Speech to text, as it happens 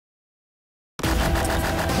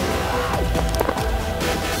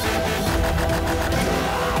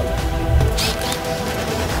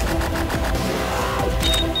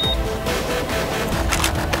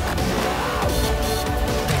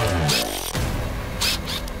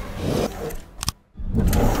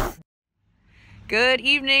Good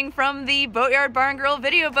evening from the Boatyard Barn Grill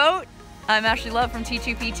video boat. I'm Ashley Love from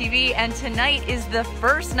T2P TV, and tonight is the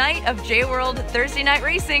first night of J-World Thursday Night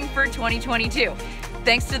Racing for 2022.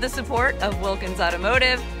 Thanks to the support of Wilkins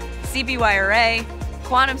Automotive, CBYRA,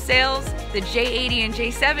 Quantum Sales, the J80 and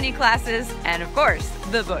J70 classes, and of course,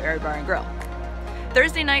 the Boatyard Barn Grill.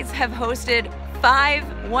 Thursday nights have hosted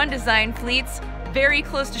 5 one-design fleets, very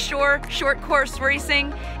close to shore, short course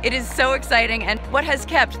racing. It is so exciting, and what has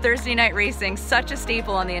kept Thursday night racing such a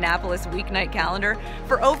staple on the Annapolis weeknight calendar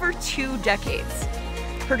for over 2 decades.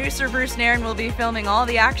 Producer Bruce Nairn will be filming all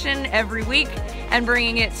the action every week and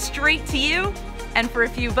bringing it straight to you. And for a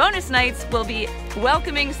few bonus nights, we'll be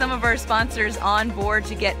welcoming some of our sponsors on board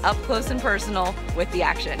to get up close and personal with the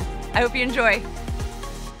action. I hope you enjoy.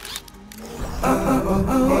 Oh, oh, oh,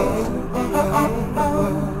 oh, oh, oh, oh, oh,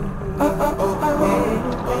 oh, oh,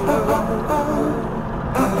 oh.